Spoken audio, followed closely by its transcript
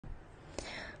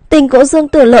Tình cũ Dương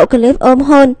Tử lộ clip ôm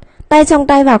hôn, tay trong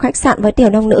tay vào khách sạn với tiểu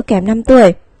nông nữ kém 5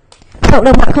 tuổi. Cộng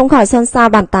đồng mạng không khỏi xôn xao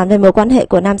bàn tán về mối quan hệ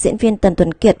của nam diễn viên Tần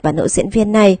Tuấn Kiệt và nữ diễn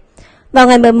viên này. Vào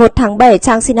ngày 11 tháng 7,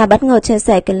 trang Sina bất ngờ chia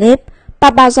sẻ clip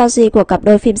paparazzi của cặp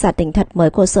đôi phim giả tình thật mới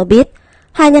của showbiz.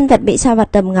 Hai nhân vật bị cho vào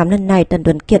tầm ngắm lần này, Tần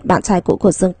Tuấn Kiệt, bạn trai cũ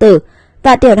của Dương Tử,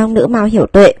 và tiểu nông nữ Mao Hiểu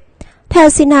Tuệ. Theo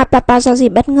Sina,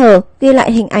 paparazzi bất ngờ ghi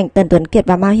lại hình ảnh Tần Tuấn Kiệt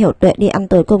và Mao Hiểu Tuệ đi ăn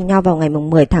tối cùng nhau vào ngày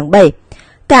 10 tháng 7.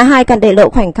 Cả hai còn để lộ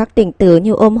khoảnh khắc tình tứ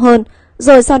như ôm hôn,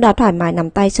 rồi sau đó thoải mái nắm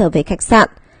tay trở về khách sạn.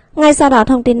 Ngay sau đó,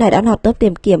 thông tin này đã lọt top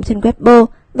tìm kiếm trên Weibo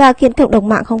và khiến cộng đồng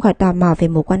mạng không khỏi tò mò về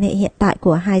mối quan hệ hiện tại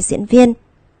của hai diễn viên.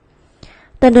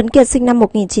 Tần Tuấn Kiệt sinh năm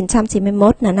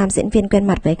 1991 là nam diễn viên quen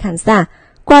mặt với khán giả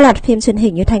qua loạt phim truyền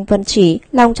hình như Thanh Vân Trí,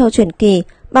 Long Châu Truyền Kỳ,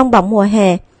 Bong Bóng Mùa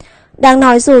Hè. Đáng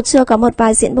nói dù chưa có một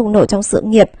vai diễn bùng nổ trong sự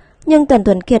nghiệp, nhưng Tần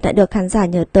Tuấn Kiệt đã được khán giả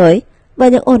nhớ tới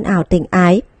với những ồn ào tình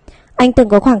ái. Anh từng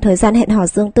có khoảng thời gian hẹn hò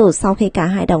Dương Tử sau khi cả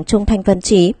hai đóng chung Thanh Vân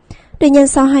Trí. Tuy nhiên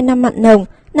sau 2 năm mặn nồng,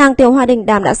 nàng Tiểu Hoa Đình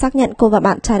Đàm đã xác nhận cô và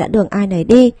bạn trai đã đường ai nấy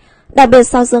đi. Đặc biệt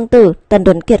sau Dương Tử, Tần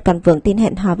Tuấn Kiệt còn vướng tin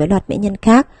hẹn hò với loạt mỹ nhân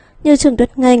khác như Trương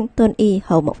Tuyết Nghênh, Tôn Y,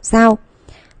 Hầu Mộng Giao.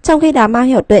 Trong khi đó, Mao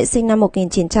Hiểu Tuệ sinh năm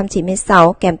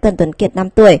 1996, kém Tần Tuấn Kiệt 5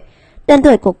 tuổi. Tên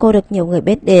tuổi của cô được nhiều người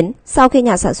biết đến sau khi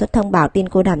nhà sản xuất thông báo tin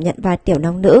cô đảm nhận vai tiểu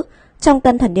nông nữ trong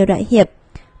Tân Thần Điêu Đại Hiệp.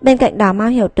 Bên cạnh đó, Mao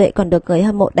Hiểu Tuệ còn được người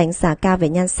hâm mộ đánh giá cao về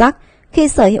nhan sắc khi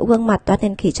sở hữu gương mặt toát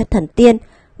lên khí chất thần tiên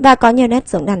và có nhiều nét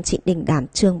giống đàn chị đình đám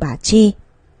Trương Bá Chi.